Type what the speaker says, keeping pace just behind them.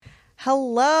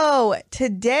Hello.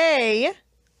 Today,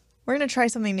 we're going to try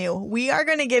something new. We are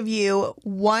going to give you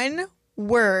one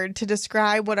word to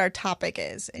describe what our topic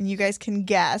is, and you guys can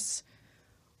guess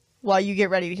while you get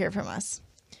ready to hear from us.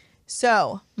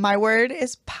 So, my word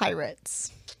is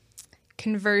pirates.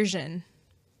 Conversion.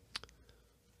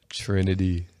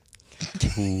 Trinity.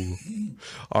 Ooh.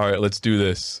 All right, let's do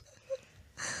this.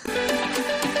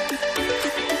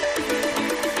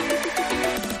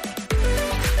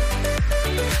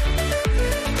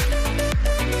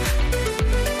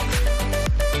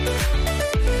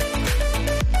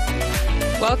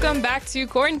 Welcome back to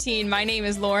Quarantine. My name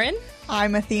is Lauren.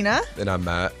 I'm Athena, And I'm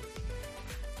Matt.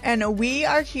 and we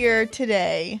are here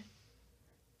today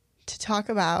to talk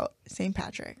about St.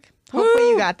 Patrick. Hopefully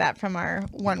you got that from our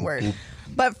one word.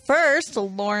 But first,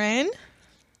 Lauren.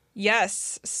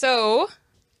 Yes. So,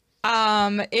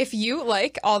 if you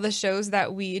like all the shows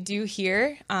that we do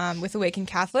here with Awaken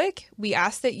Catholic, we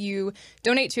ask that you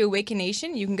donate to Awaken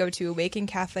Nation. You can go to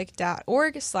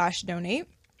awakencatholic.org/donate.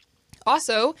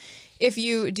 Also, if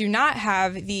you do not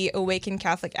have the Awaken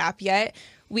Catholic app yet,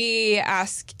 we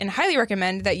ask and highly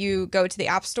recommend that you go to the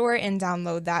App Store and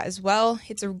download that as well.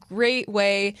 It's a great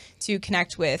way to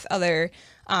connect with other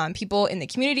people in the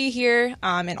community here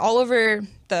and all over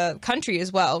the country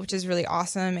as well, which is really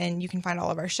awesome. And you can find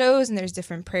all of our shows, and there's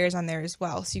different prayers on there as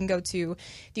well. So you can go to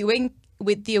the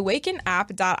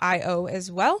awakenapp.io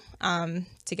as well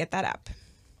to get that app.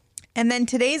 And then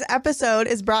today's episode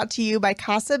is brought to you by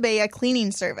Casa Bella Cleaning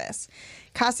Service.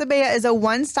 Casa Bella is a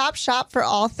one-stop shop for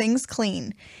all things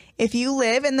clean. If you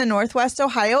live in the Northwest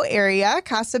Ohio area,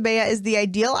 Casa Bella is the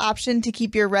ideal option to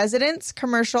keep your residence,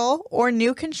 commercial, or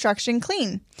new construction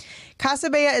clean. Casa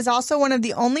Bella is also one of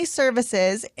the only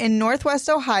services in Northwest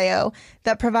Ohio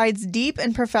that provides deep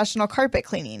and professional carpet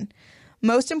cleaning.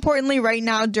 Most importantly, right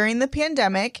now during the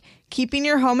pandemic, keeping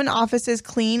your home and offices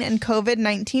clean and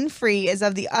COVID-19 free is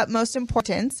of the utmost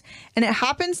importance, and it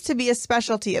happens to be a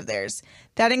specialty of theirs.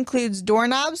 That includes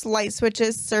doorknobs, light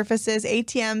switches, surfaces,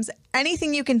 ATMs,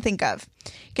 anything you can think of.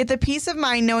 Get the peace of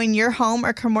mind knowing your home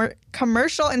or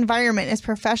commercial environment is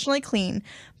professionally clean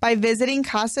by visiting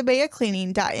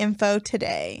casabellacleaning.info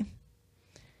today.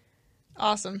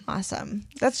 Awesome. Awesome.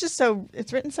 That's just so,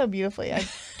 it's written so beautifully. I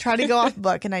try to go off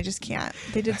book and I just can't.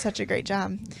 They did such a great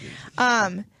job.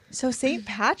 So St.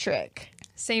 Patrick.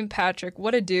 St. Patrick,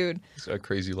 what a dude. He's got a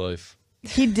crazy life.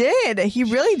 He did. He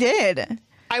really did.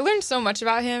 I learned so much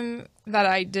about him that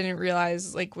I didn't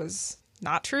realize was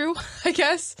not true, I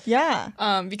guess. Yeah.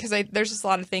 Because there's just a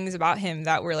lot of things about him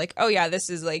that were like, oh yeah, this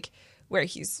is where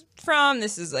he's from.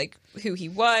 This is who he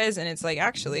was. And it's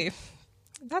actually,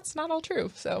 that's not all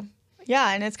true. So Yeah,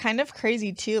 and it's kind of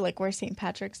crazy too, where St.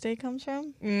 Patrick's Day comes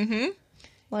from.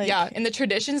 yeah, and the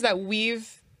traditions that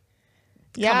we've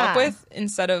come up with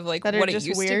instead of that what it just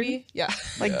used weird. to be. Yeah.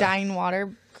 Dyeing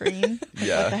water green.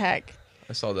 Yeah. What the heck?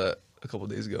 I saw that a couple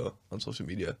days ago on social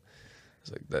media.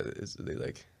 It's are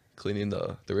they cleaning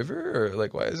the river, or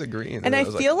why is it green? And I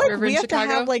feel like River in we have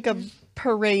Chicago? to have a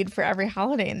parade for every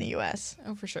holiday in the U.S.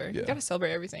 Oh, for sure. Yeah. You got to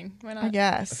celebrate everything. Why not? I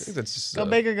guess. I think that's just Go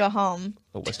big or go home.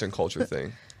 a Western culture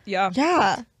thing. Yeah.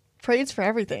 Yeah. Parades for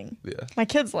everything. Yeah. My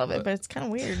kids love it, but it's kind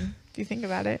of weird if you think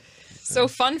about it. So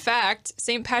fun fact,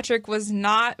 St. Patrick was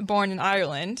not born in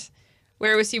Ireland.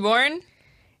 Where was he born?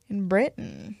 In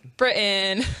Britain.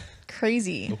 Britain.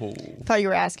 Crazy. Oh, Thought you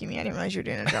were asking me. I didn't realize you were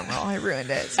doing a drum roll. I ruined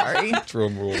it. Sorry.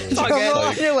 drum roll. It's all Drum good. roll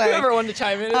anyway. Whoever wanted to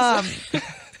chime in.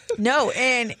 No,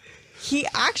 and he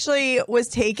actually was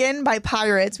taken by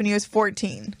pirates when he was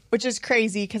 14, which is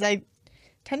crazy because I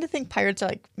tend to think pirates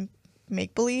are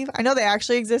make-believe. I know they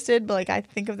actually existed, but I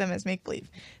think of them as make-believe.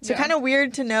 So Yeah. kind of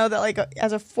weird to know that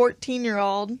as a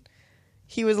 14-year-old,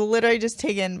 he was literally just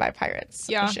taken by pirates.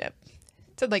 Yeah. On a ship.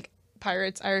 It said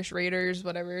pirates, Irish raiders,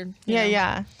 whatever. you Yeah, know.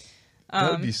 yeah.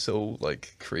 That would be so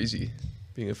crazy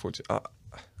being a 14.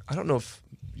 I don't know if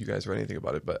you guys read anything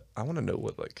about it, but I want to know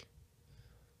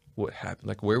what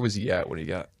happened. Where was he at when he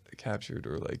got captured,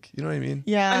 or you know what I mean?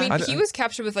 Yeah. I mean, I he was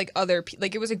captured with other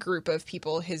it was a group of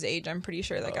people his age, I'm pretty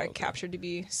sure, that got captured to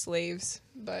be slaves.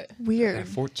 But weird. At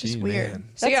 14, Just weird. man.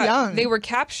 so That's young. they were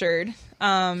captured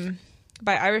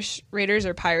by Irish raiders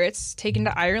or pirates, taken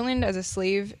to Ireland as a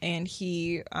slave, and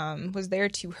he was there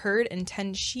to herd and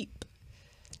tend sheep.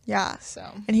 Yeah. So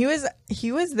And he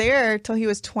was there till he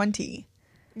was 20.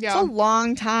 yeah, It's a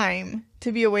long time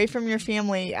to be away from your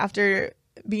family after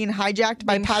being hijacked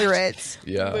by pirates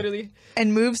Yeah. literally.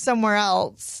 and move somewhere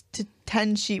else to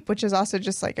tend sheep, which is also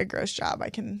just a gross job. I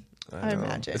know.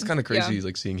 imagine. It's kind of crazy, Yeah.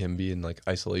 seeing him be in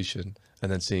isolation,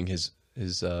 and then seeing his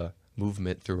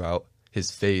movement throughout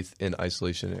his faith in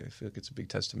isolation. I feel like it's a big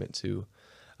testament to,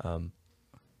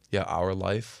 our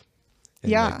life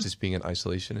and Yeah. like just being in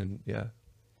isolation, and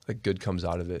like good comes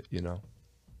out of it, you know.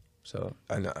 So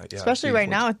Especially right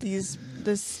now with this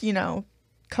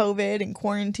COVID and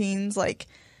quarantines, like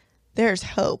there's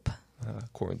hope.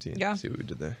 Quarantine. Yeah. See what we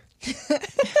did there.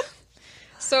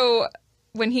 So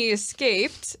when he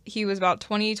escaped, he was about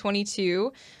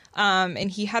 22,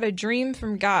 and he had a dream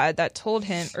from God that told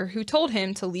him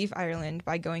to leave Ireland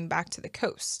by going back to the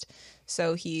coast.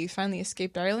 So he finally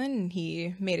escaped Ireland, and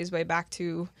he made his way back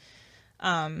to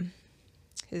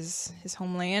his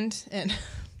homeland. And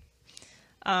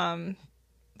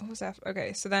what was that?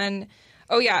 Okay, so then,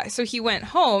 so he went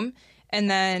home, and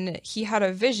then he had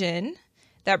a vision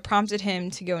that prompted him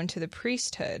to go into the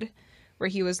priesthood, where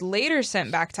he was later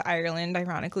sent back to Ireland,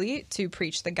 ironically, to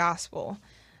preach the gospel.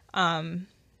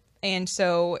 And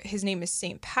so his name is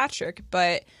St. Patrick,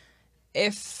 but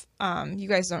if you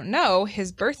guys don't know,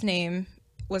 his birth name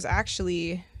was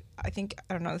actually, I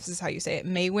don't know if this is how you say it,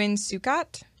 Maewyn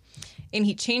Succat. And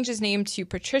he changed his name to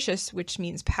Patricius, which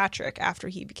means Patrick, after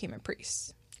he became a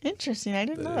priest. Interesting. I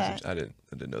didn't know that. I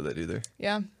didn't know that either.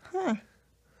 Yeah. Huh.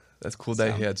 That's cool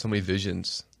that he had so many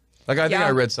visions. Like I think I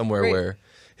read somewhere where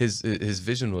his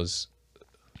vision was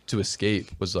to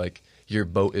escape was like your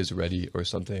boat is ready or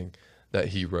something that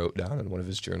he wrote down in one of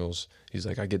his journals. He's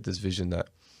like, I get this vision that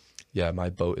my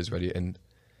boat is ready. And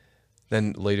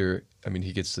then later, I mean,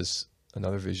 he gets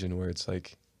another vision where it's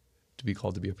like to be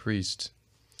called to be a priest.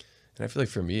 And I feel like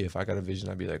for me, if I got a vision,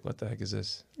 I'd be like, what the heck is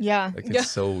this? Yeah. Like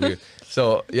it's so weird.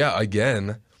 So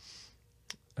again,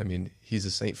 I mean, he's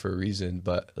a saint for a reason,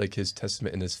 but like his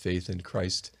testament and his faith in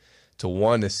Christ to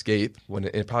one escape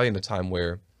probably in a time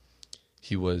where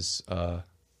he was,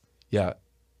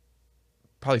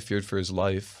 probably feared for his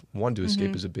life. One, to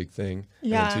escape is a big thing.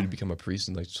 Yeah. And then two, to become a priest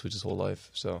and like switch his whole life.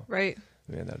 So, Right.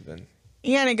 man, that'd been.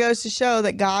 And it goes to show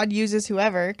that God uses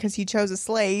whoever, because he chose a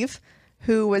slave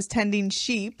who was tending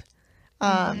sheep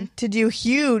to do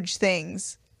huge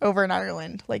things over in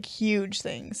Ireland, like huge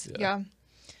things. Yeah.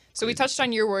 So we touched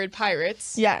on your word,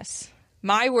 pirates. Yes.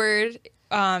 My word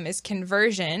is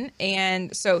conversion,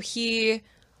 and so we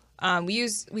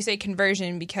say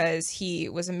conversion because he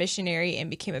was a missionary and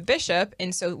became a bishop,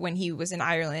 and so when he was in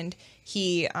Ireland,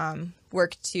 he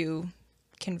worked to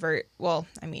convert. Well,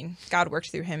 I mean, God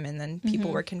worked through him, and then people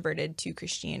were converted to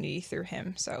Christianity through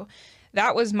him. So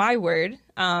that was my word.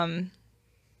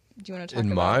 Do you want to talk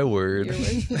about My word your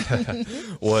word?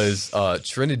 was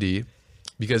Trinity,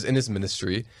 because in his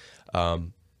ministry,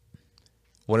 one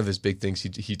of his big things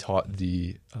he taught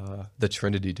the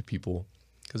Trinity to people,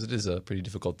 because it is a pretty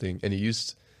difficult thing, and he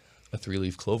used a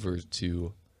 3-leaf clover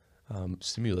to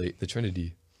simulate the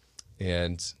Trinity.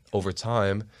 And over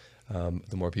time,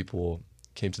 the more people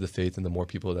came to the faith, and the more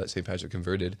people that St. Patrick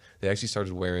converted, they actually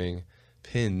started wearing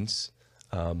pins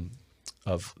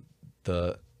of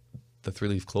the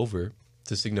 3-leaf clover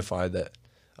to signify that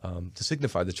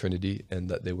the Trinity, and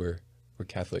that they were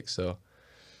Catholic. So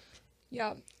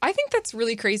Yeah, I think that's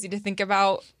really crazy to think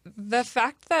about, the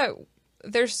fact that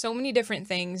there's so many different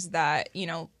things that,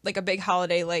 like a big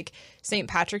holiday like St.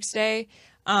 Patrick's Day,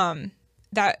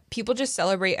 that people just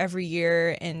celebrate every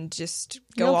year and just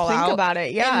go Don't all think out about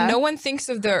it, yeah. And no one thinks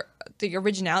of the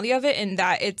originality of it, and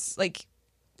that it's like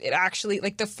it actually,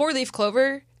 like the 4-leaf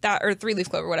clover or 3-leaf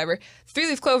clover, whatever,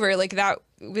 3-leaf clover, like that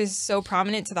was so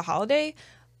prominent to the holiday.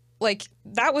 Like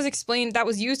that was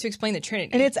used to explain the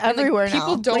Trinity, And it's everywhere like, now.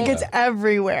 People don't. Like it's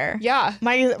everywhere. Yeah.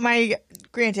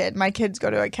 Granted, my kids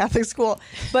go to a Catholic school,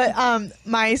 but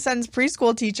my son's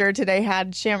preschool teacher today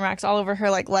had shamrocks all over her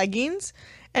like leggings,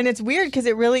 and it's weird because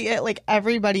like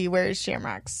everybody wears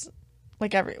shamrocks,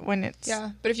 like when it's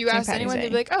But if you St. ask Patty's anyone, Day. they'd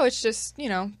be like, "Oh, it's just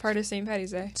part of St.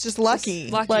 Patty's Day." It's just lucky.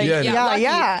 Just lucky. Like, Yeah, lucky.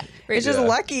 yeah. Right. It's just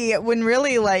lucky when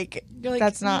really like, You're like,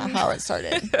 that's not how it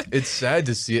started. it's sad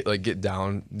to see it like get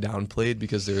downplayed,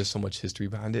 because there is so much history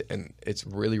behind it, and it's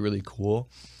really, really cool.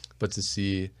 But to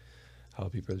see how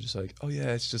people are just like, oh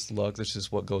yeah, it's just luck, that's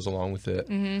just what goes along with it.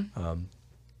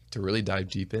 To really dive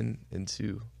deep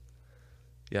into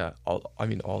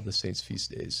all the saints'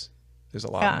 feast days. There's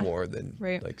a lot more than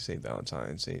like St.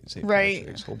 Valentine, St. Right.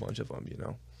 Patrick's, a whole bunch of them,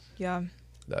 Yeah.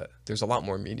 that there's a lot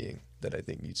more meaning that I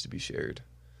think needs to be shared,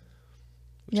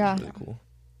 which Yeah. is really cool.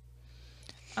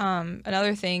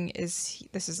 Another thing is,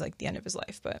 this is like the end of his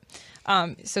life, but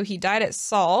so he died at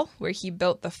Saul, where he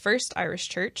built the first Irish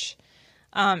church.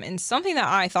 And something that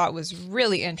I thought was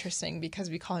really interesting, because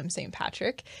we call him St.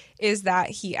 Patrick, is that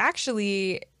he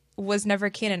actually was never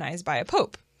canonized by a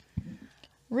pope.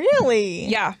 Really?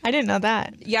 Yeah. I didn't know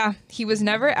that. Yeah, he was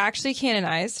never actually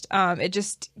canonized. Everyone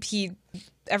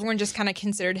just kind of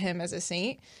considered him as a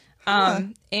saint.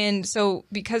 And so,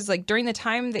 because like during the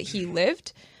time that he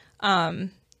lived,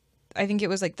 I think it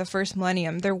was like the first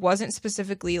millennium, there wasn't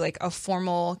specifically like a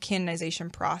formal canonization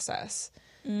process.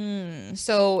 So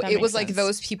that it makes was like sense.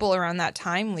 those people around that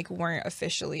time like weren't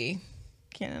officially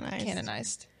Canonized.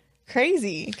 canonized.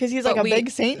 Crazy, because he's But like a big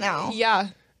saint now. Yeah.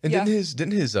 And yeah.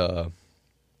 didn't his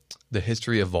the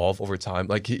history evolve over time?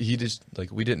 Like he just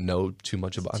like we didn't know too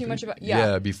much about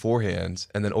beforehand,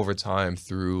 and then over time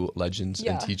through legends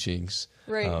Yeah. and teachings,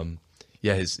 Right.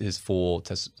 his full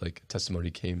testimony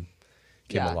came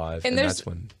Yeah. alive, And and there's- that's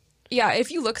when Yeah,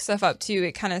 if you look stuff up too,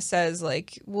 it kind of says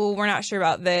like, well, we're not sure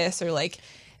about this, or like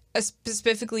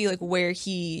specifically like where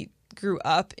he grew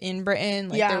up in Britain.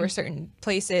 Like Yeah. there were certain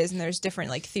places, and there's different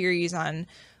like theories on,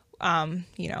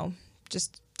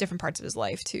 just different parts of his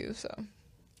life too. So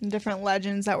Different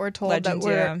legends that we're told Legends,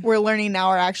 that yeah. we're learning now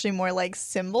are actually more like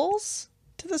symbols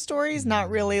to the stories, not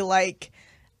really like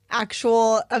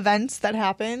actual events that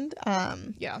happened.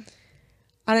 yeah,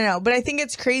 I don't know, but I think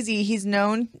it's crazy. He's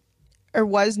known or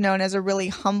was known as a really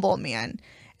humble man.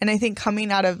 And I think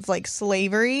coming out of like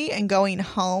slavery and going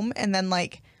home and then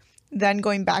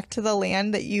going back to the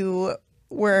land that you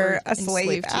were a slave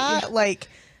enslaved to, at, yeah. like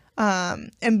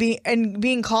and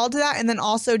being called to that, and then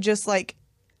also just like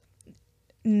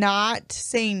not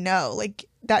saying no, like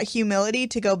that humility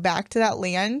to go back to that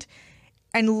land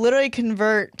and literally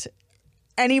convert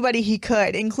anybody he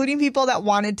could, including people that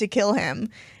wanted to kill him,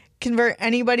 convert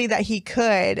anybody that he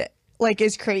could, like,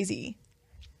 is crazy.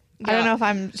 I don't Yeah. know if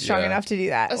I'm strong Yeah. enough to do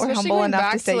that or especially humble going enough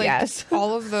back to say like, yes.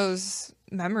 all of those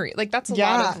memory, like that's a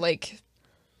Yeah. lot of like.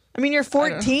 I mean, you're don't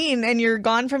know. 14 and you're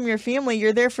gone from your family.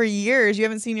 You're there for years. You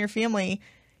haven't seen your family.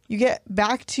 You get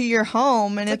back to your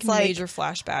home and it's like, major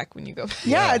flashback when you go back.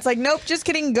 yeah, it's like, nope, just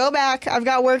kidding. Go back. I've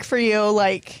got work for you.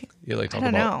 Like, yeah, like talk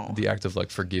don't about know. the act of like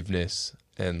forgiveness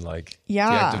and like Yeah.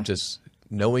 the act of just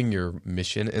knowing your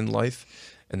mission in life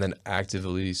and then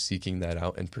actively seeking that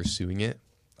out and pursuing it.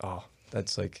 Oh,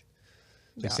 that's like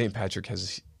St. Patrick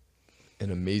has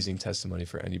an amazing testimony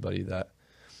for anybody that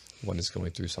one is going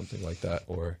through something like that,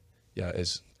 or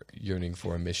is yearning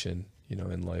for a mission,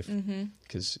 in life.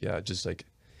 Because just like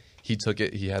he took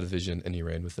it, he had a vision and he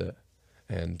ran with it,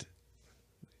 and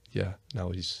now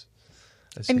he's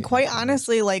and quite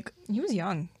honestly, like, He was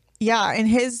young. yeah, and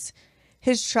his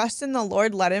trust in the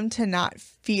Lord led him to not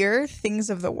fear things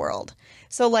of the world.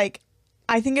 So like,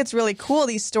 I think it's really cool,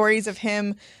 these stories of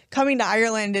him coming to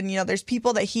Ireland, and there's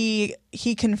people that he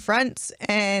confronts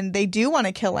and they do want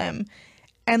to kill him,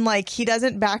 and like he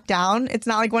doesn't back down. It's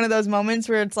not like one of those moments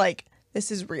where it's like,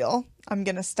 this is real, I'm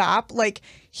gonna stop. Like,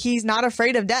 he's not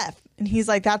afraid of death, and he's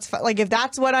like, that's like, if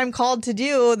that's what I'm called to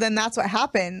do, then that's what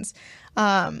happens.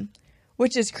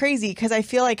 Which is crazy, because I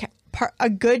feel like a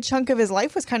good chunk of his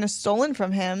life was kind of stolen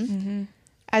from him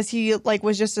as he like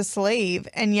was just a slave,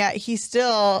 and yet he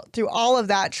still, through all of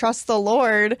that, trusts the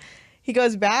Lord. He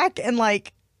goes back and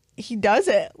like he does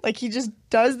it, like he just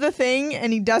does the thing,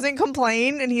 and he doesn't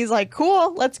complain, and he's like,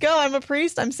 cool, let's go, I'm a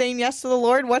priest, I'm saying yes to the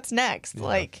Lord, what's next?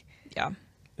 Like, Yeah.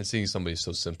 And seeing somebody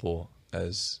so simple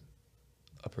as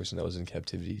a person that was in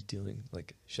captivity, dealing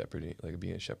like shepherding, like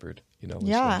being a shepherd, with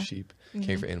Yeah. sheep,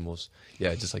 caring for animals.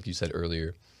 Yeah, just like you said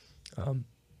earlier.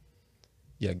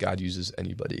 God uses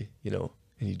anybody, and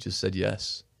he just said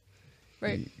yes.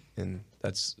 Right. And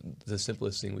that's the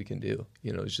simplest thing we can do,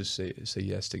 is just say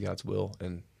yes to God's will,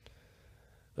 and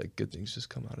like good things just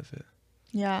come out of it.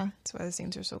 yeah, That's why the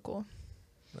scenes are so cool.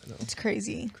 I know. it's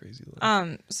crazy. Crazy.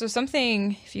 Life. So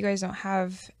something, if you guys don't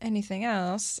have anything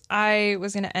else, I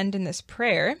was going to end in this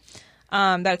prayer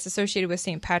that's associated with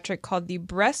St. Patrick called the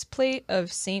Breastplate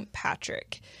of St.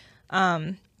 Patrick.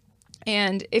 And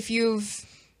if you've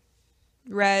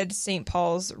read St.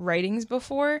 Paul's writings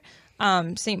before,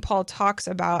 St. Paul talks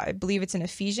about, I believe it's in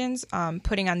Ephesians,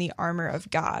 putting on the armor of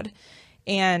God.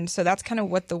 And so that's kind of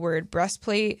what the word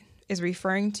breastplate is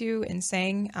referring to and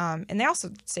saying. And they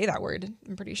also say that word,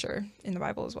 I'm pretty sure, in the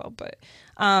Bible as well. But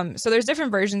so there's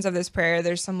different versions of this prayer.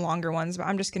 There's some longer ones, but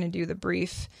I'm just going to do the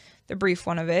brief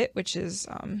one of it, which is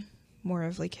more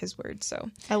of like his words. So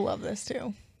I love this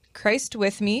too. Christ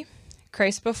with me,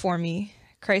 Christ before me,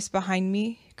 Christ behind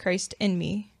me, Christ in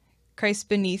me, Christ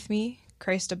beneath me,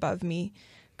 Christ above me,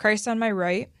 Christ on my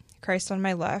right, Christ on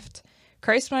my left,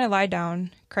 Christ when I lie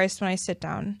down, Christ when I sit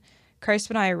down, Christ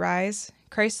when I arise,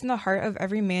 Christ in the heart of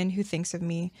every man who thinks of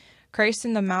me, Christ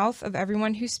in the mouth of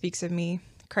everyone who speaks of me,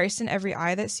 Christ in every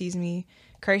eye that sees me,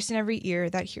 Christ in every ear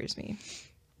that hears me.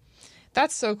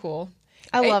 That's so cool.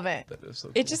 I love it. That is so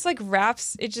cool. It just like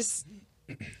wraps, it just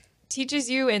teaches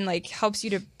you and like helps you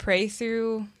to pray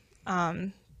through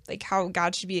like how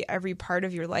God should be every part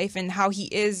of your life, and how he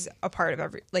is a part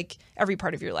of every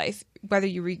part of your life, whether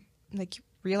you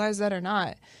realize that or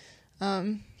not.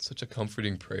 such a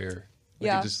comforting prayer. Like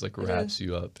Yeah, it just like it wraps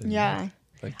you up. And, Yeah.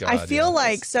 like God, I feel yeah,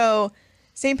 like, so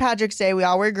St. Patrick's Day, we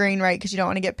all wear green, right? Because you don't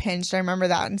want to get pinched. I remember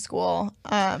that in school.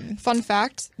 Fun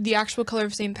fact, the actual color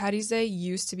of St. Patty's Day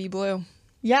used to be blue.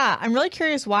 Yeah, I'm really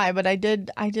curious why, but I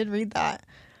did read that.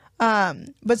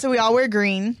 But so we all wear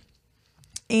green.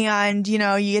 And, you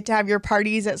know, you get to have your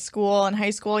parties at school. In high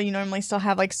school, you normally still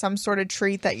have like some sort of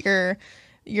treat that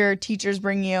your teachers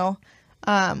bring you.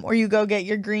 Or you go get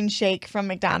your green shake from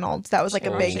McDonald's. That was like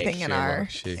a big thing in our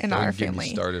Don't get family.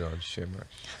 me started on Shamrock.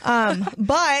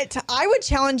 But I would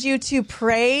challenge you to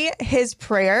pray his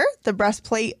prayer, the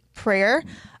breastplate prayer,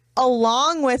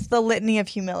 along with the litany of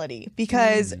humility,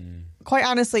 because quite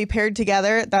honestly, paired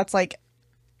together, that's like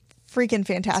freaking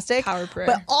fantastic. Power prayer.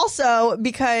 But also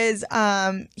because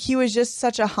he was just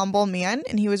such a humble man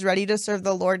and he was ready to serve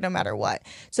the Lord no matter what.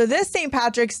 So this St.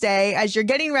 Patrick's Day, as you're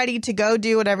getting ready to go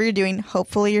do whatever you're doing,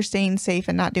 hopefully you're staying safe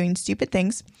and not doing stupid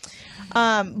things.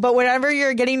 But whatever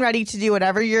you're getting ready to do,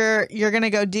 whatever you're going to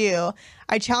go do,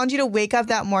 I challenge you to wake up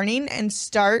that morning and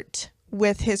start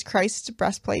with his Christ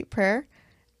breastplate prayer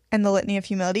and the litany of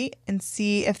humility and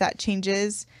see if that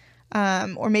changes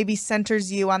or maybe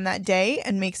centers you on that day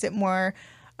and makes it more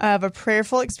of a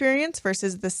prayerful experience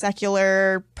versus the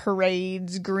secular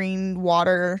parades, green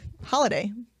water holiday.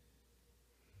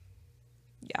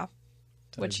 Yeah.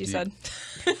 What Dive she deep. said.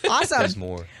 There's Awesome.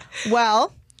 more.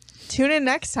 Well, tune in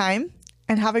next time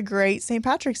and have a great St.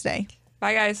 Patrick's Day.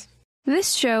 Bye, guys.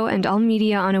 This show and all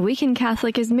media on Awaken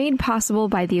Catholic is made possible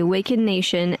by the Awaken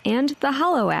Nation and the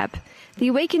Hallow app. The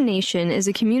Awaken Nation is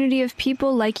a community of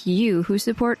people like you who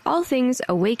support all things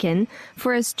Awaken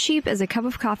for as cheap as a cup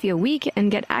of coffee a week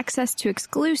and get access to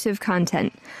exclusive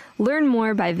content. Learn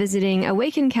more by visiting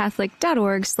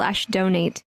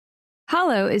awakencatholic.org/donate.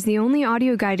 Hallow is the only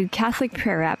audio-guided Catholic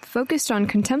prayer app focused on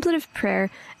contemplative prayer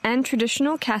and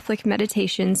traditional Catholic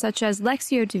meditation such as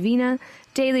Lectio Divina,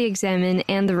 Daily Examen,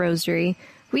 and the Rosary.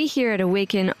 We here at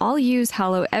Awaken all use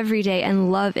Hallow every day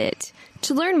and love it.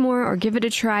 To learn more or give it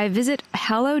a try, visit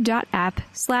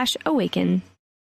hallow.app/awaken.